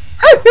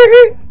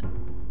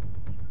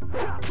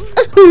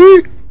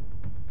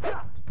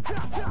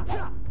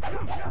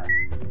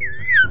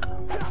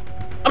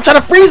 I'm trying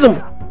to freeze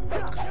him.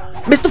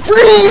 Mr.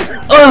 Freeze!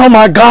 Oh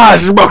my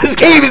gosh, bro, this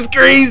game is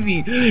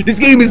crazy. This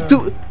game is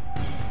too.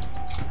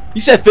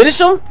 You said finish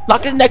him?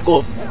 Knock his neck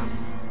off.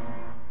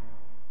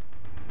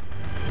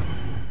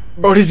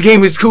 Bro, this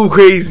game is too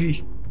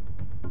crazy.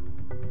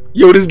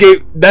 Yo, this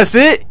game, that's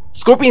it?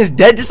 Scorpion's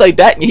dead just like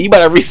that, and he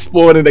about to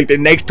respawn in like the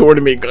next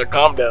tournament.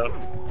 Calm down.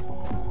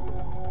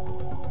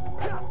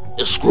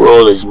 The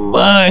scroll is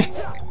mine.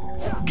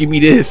 Give me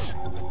this.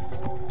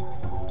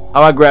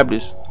 How I grab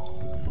this?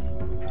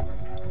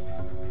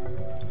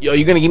 Yo,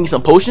 you gonna give me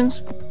some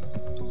potions?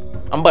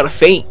 I'm about to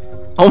faint.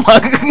 Oh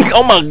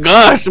my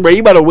gosh, bro.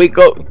 You about to wake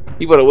up.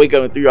 You about to wake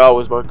up in 3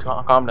 hours, bro.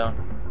 Calm down.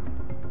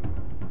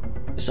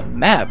 It's a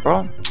map,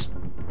 bro.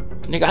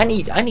 Nigga,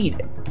 I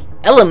need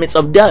elements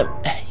of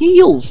that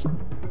heals.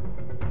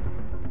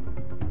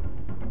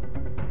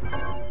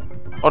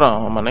 Hold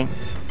on, my name.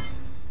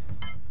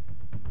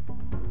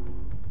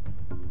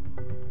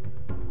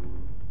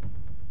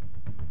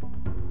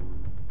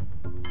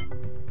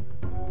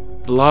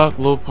 Block,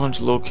 low punch,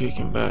 low kick,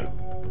 and back.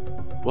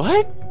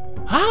 What?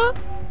 Huh?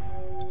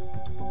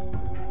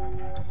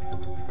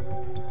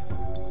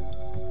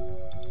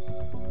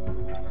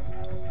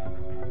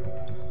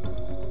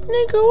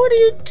 Nigga, what are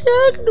you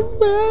talking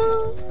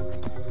about?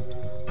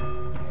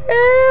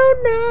 Hell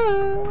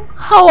no.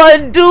 How I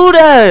do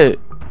that?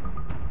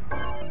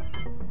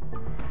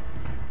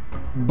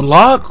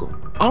 Block?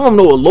 I don't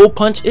know what low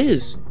punch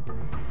is.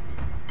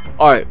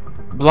 Alright.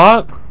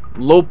 Block,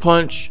 low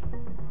punch,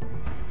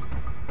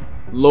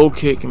 low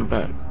kick, and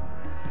back.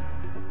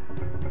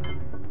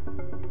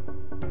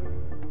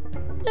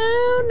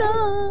 Hell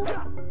no.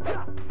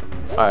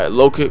 Alright,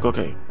 low kick,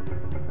 okay.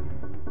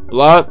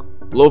 Block,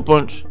 low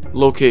punch,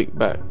 low kick,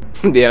 back.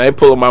 Damn, I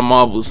pull up my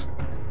marbles.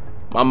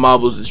 My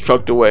marbles is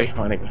trucked away,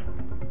 my nigga.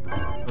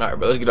 Alright,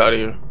 bro, let's get out of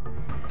here.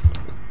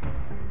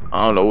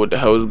 I don't know what the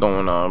hell is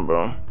going on,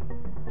 bro.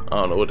 I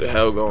don't know what the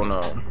hell going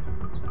on.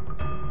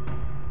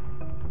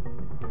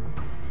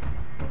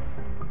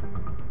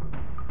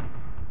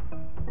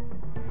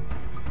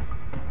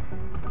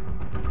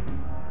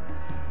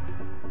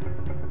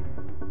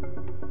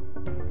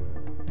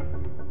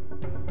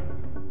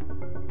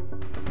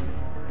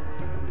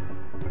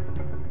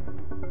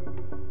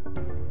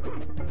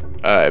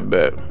 Alright,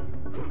 bet.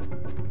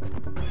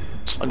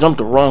 I jumped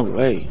the wrong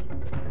way.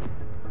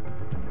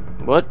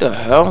 What the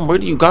hell? Where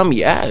do you got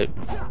me at?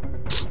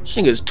 This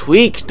thing is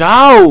tweaked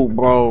out,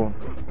 bro.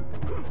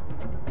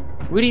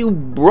 Where do you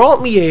brought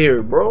me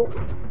here, bro?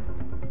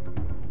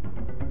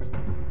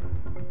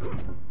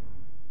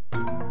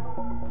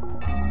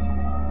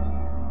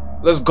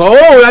 Let's go.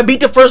 I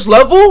beat the first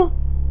level.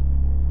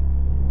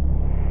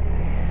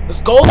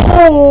 Let's go.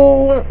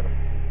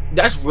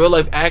 That's real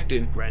life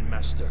acting.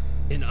 Grandmaster,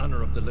 in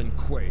honor of the Lin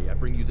Kuei, I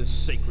bring you this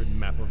sacred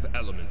map of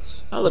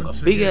elements. I look a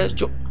big ass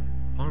joke.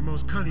 Our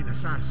most cunning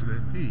assassin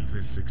and thief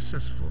is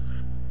successful.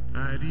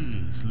 At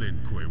ease, Lin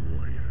Kuei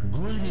warrior.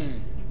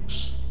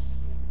 Greetings.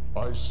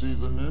 I see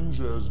the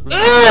ninja has been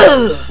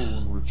successful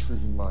in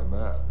retrieving my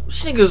map.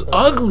 This nigga's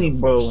ugly,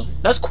 bro.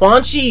 That's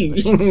Quan Chi.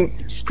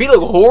 He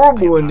look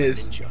horrible in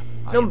this.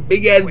 Them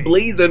big ass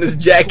blades on his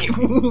jacket.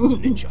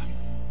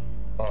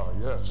 Ah,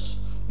 yes.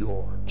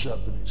 Your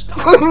Japanese Look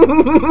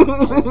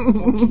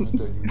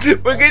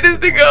at this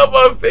nigga on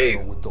my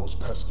face. With those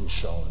pesky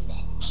Shaolin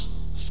monks.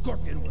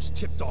 Scorpion was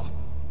tipped off.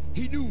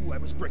 He knew I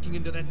was breaking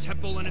into that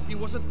temple, and if he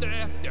wasn't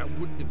there, there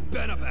wouldn't have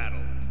been a battle.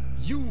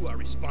 You are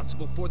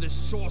responsible for this,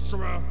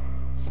 sorcerer.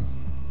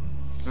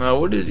 Now,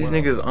 what is these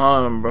niggas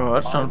on, bro? I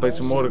was trying to play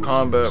some Mortal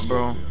Kombat,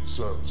 bro.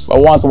 If I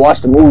wanted to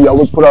watch the movie, I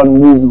would put on the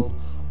movie.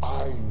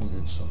 I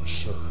needed some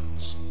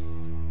assurance.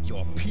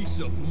 Your peace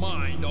of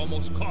mind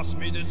almost cost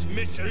me this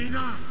mission.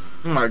 Enough!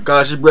 Oh my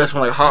gosh, his breath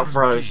smell like hot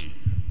fries.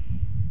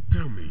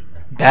 Tell me.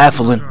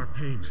 Baffling. Our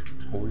payment.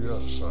 Oh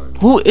yes, I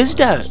Who is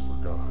that?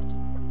 forgot.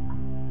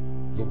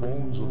 The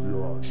bones of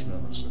your arch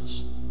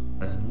nemesis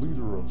and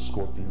leader of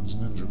Scorpion's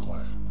ninja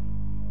clan.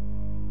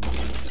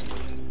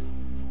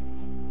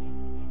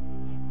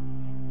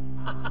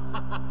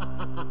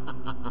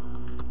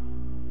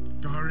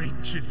 Our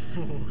ancient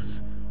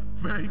foes,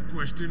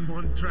 vanquished in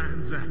one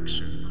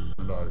transaction.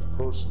 And I've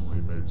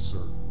personally made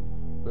certain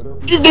that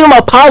You just gave him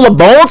a pile of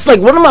bones? Like,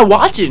 what am I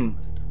watching?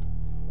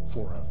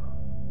 forever.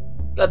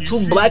 Got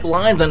two black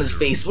lines on his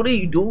face. What are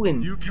you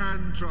doing? You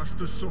can trust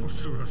a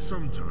sorcerer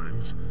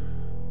sometimes.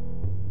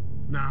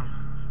 Now,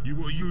 you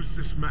will use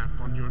this map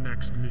on your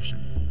next mission.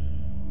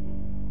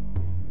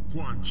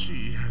 Quan Chi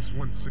has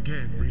once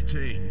again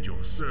retained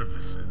your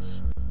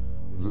services.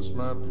 This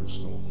map you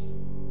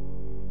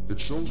stole. It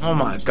shows Oh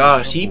my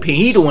gosh, he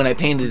the one that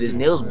painted his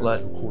nails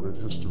black.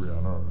 recorded history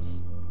on Earth.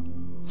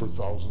 For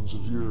thousands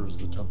of years,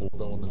 the Temple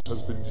of Elements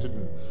has been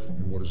hidden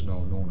in what is now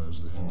known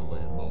as the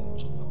Himalayan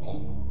mountains of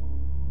Nepal.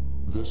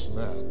 This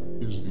map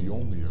is the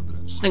only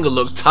evidence. This nigga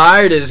look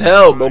tired as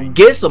hell, bro.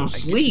 Get some I get to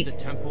sleep. the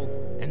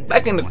temple, and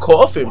Back in the find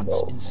coffin,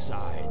 what's bro.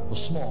 inside. A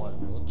small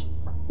amulet,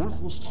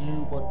 worthless to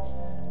you,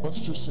 but let's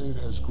just say it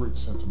has great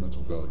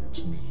sentimental value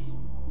to me.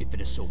 If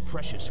it is so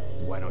precious,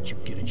 why don't you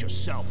get it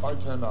yourself? I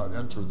cannot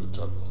enter the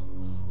temple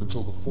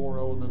until the 4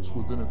 elements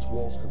within its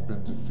walls have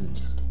been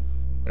defeated.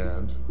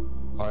 And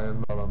I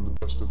am not on the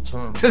best of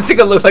terms. This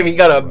nigga looks like he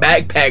got a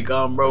backpack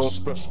on, bro.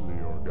 Especially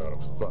your god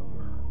of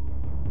thunder.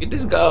 Get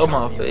this guy out of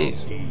my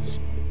face. These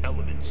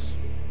elements.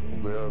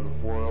 They are the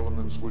 4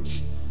 elements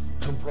which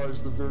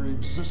comprise the very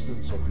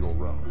existence of your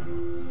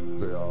realm.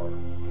 They are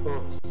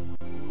earth,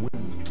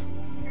 wind,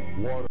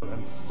 water,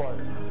 and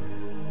fire.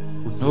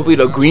 Hopefully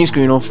the green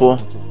screen on full.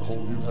 Of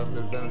cold, you have an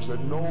advantage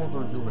that no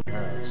other human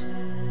has,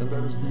 and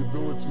that is the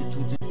ability to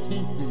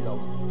defeat the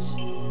elements.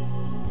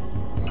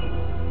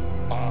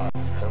 I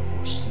have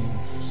foreseen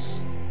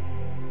this.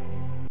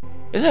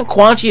 Isn't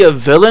Quan Chi a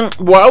villain?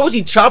 Why was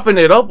he chopping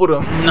it up with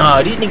him?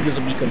 Nah, these niggas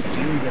will be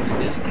confusing in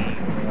this game.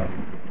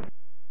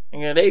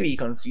 Yeah, they be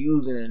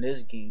confusing in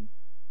this game.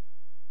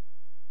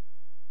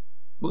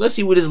 We're gonna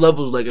see what his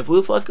level's like. If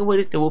we're fucking with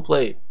it, then we'll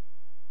play it.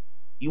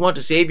 You want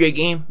to save your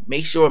game?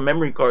 Make sure a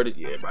memory card is.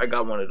 Yeah, I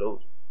got one of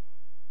those.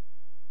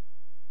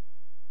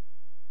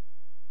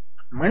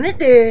 Money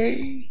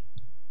day.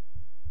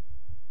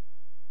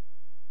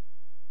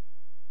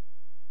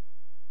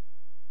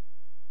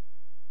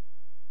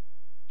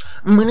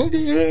 Money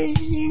day.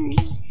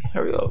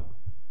 Hurry up.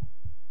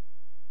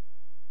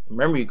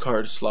 Memory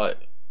card slot.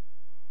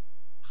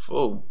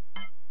 Full.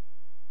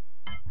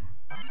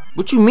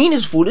 What you mean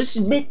it's full? This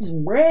bitch is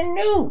brand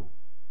new.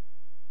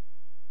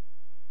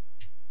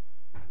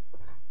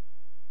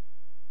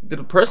 Did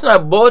the person I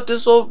bought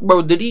this off,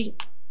 bro, did he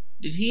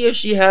or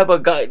she have a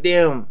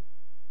goddamn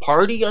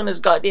party on his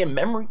goddamn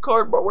memory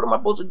card, bro? What am I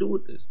supposed to do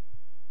with this?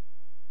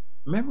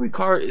 Memory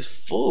card is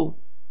full.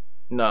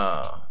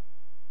 Nah.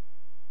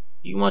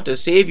 You want to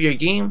save your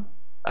game?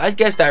 I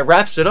guess that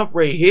wraps it up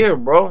right here,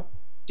 bro.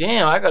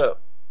 Damn, I gotta.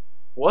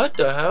 What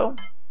the hell?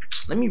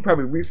 Let me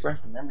probably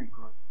refresh the memory card.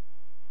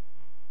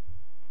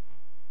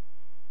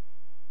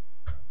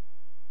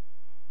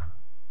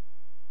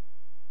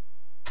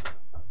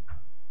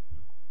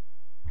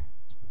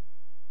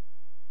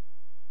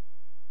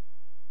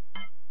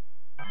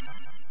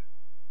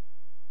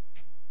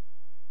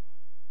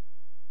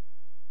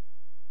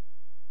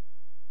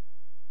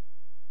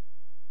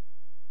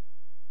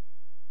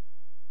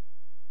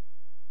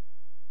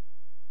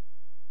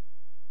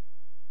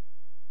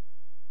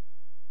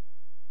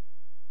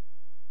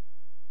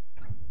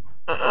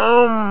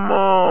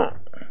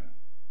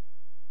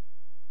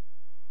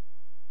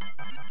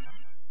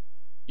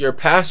 Your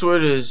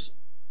password is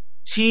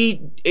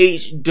THWMSB.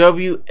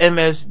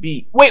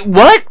 Wait,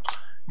 what?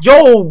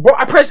 Yo, bro,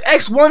 I pressed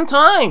X one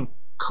time.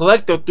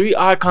 Collect the 3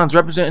 icons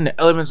representing the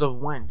elements of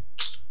wind.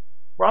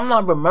 Bro, I'm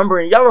not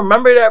remembering. Y'all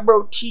remember that,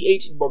 bro?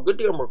 Bro, good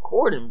thing I'm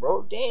recording,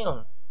 bro.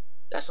 Damn.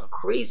 That's a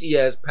crazy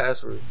ass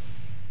password.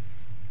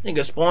 I think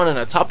it's spawned on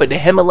the top of the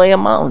Himalaya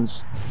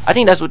mountains. I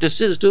think that's what this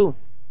is too.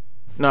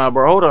 Nah,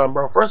 bro, hold on,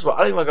 bro. First of all,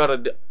 I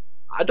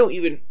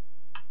don't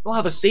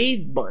have a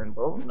save button,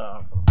 bro.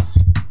 Nah, bro.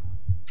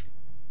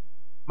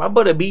 Am I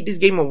about to beat this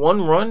game in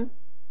 1 run?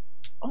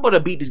 I'm about to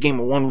beat this game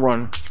in 1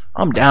 run.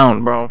 I'm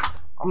down, bro.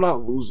 I'm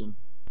not losing.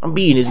 I'm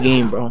beating this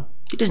game, bro.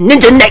 Get this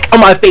ninja neck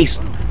on my face.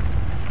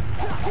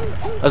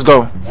 Let's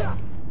go.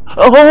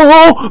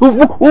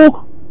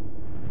 Oh.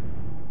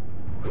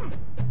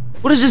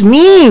 What does this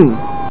mean?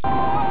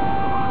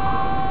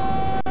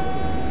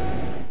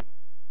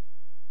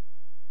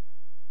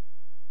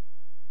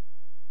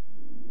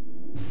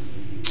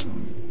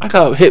 I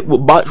got hit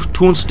with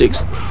bot-toon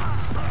sticks.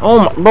 Oh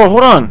my, bro,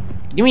 hold on.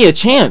 Give me a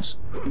chance.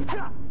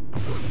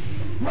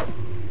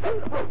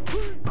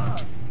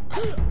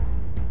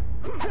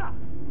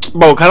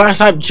 Bro, can I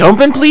stop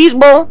jumping, please,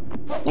 bro?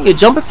 Nigga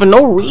jumping for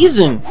no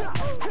reason.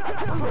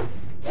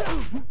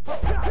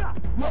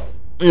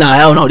 Nah,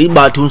 hell no. These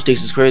bot-toon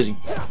sticks is crazy.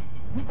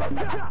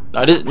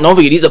 Nah, don't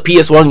forget, these are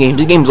PS1 games.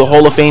 This game is a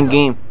Hall of Fame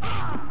game.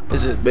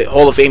 This is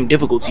Hall of Fame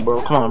difficulty,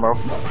 bro. Come on, bro.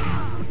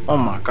 Oh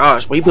my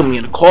gosh, bro. You put me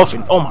in a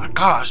coffin. Oh my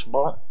gosh,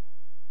 bro.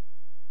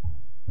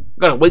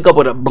 Gotta wake up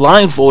with a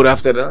blindfold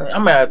after that.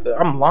 I'm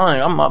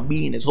lying. I'm not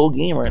beating this whole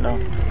game right now.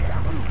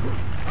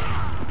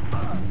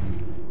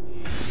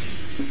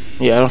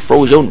 Yeah, I done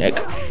froze your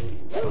neck.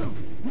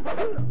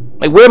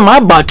 Like, where are my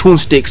bot-toon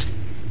sticks?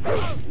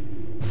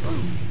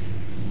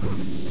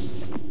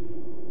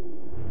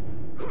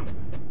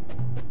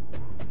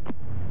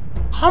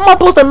 How am I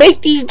supposed to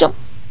make these jump?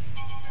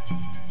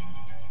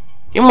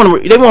 They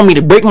want me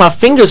to break my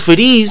fingers for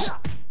these.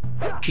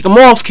 Kick them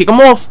off. Kick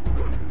them off.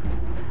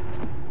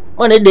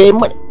 Money day,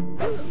 money.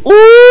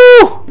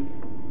 Ooh!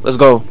 Let's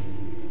go.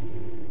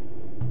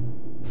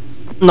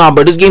 Nah,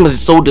 but this game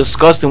is so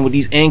disgusting with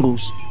these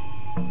angles.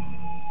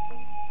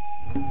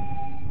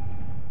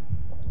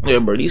 Yeah,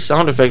 bro, these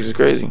sound effects is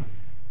crazy.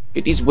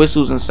 Get these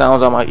whistles and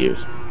sounds out my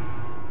ears.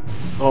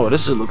 Oh,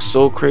 this looks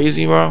so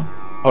crazy, bro.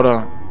 Hold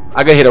on.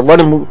 I gotta hit a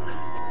running move.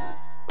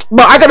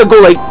 Bro, I gotta go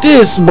like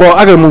this, bro.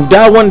 I gotta move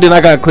that one, then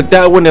I gotta click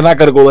that one, then I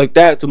gotta go like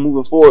that to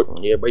move it forward.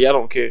 Yeah, but y'all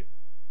don't care.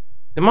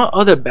 Did my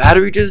other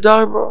battery just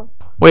die, bro?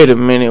 Wait a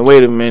minute,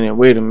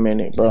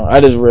 bro.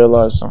 I just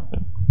realized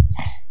something.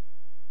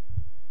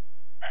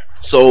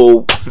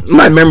 So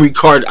my memory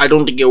card, I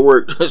don't think it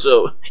worked.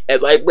 So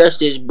if I press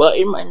this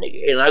button, my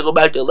nigga, and I go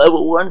back to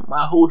level 1,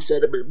 my whole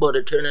setup is about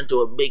to turn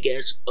into a big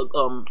ass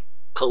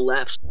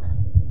collapse.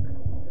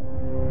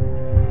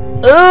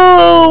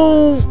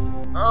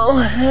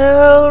 Oh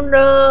hell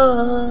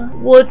no!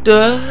 What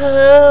the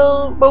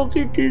hell, bro?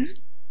 Get this,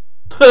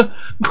 bro.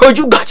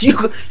 You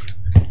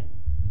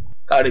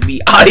gotta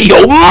be out of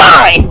your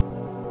mind.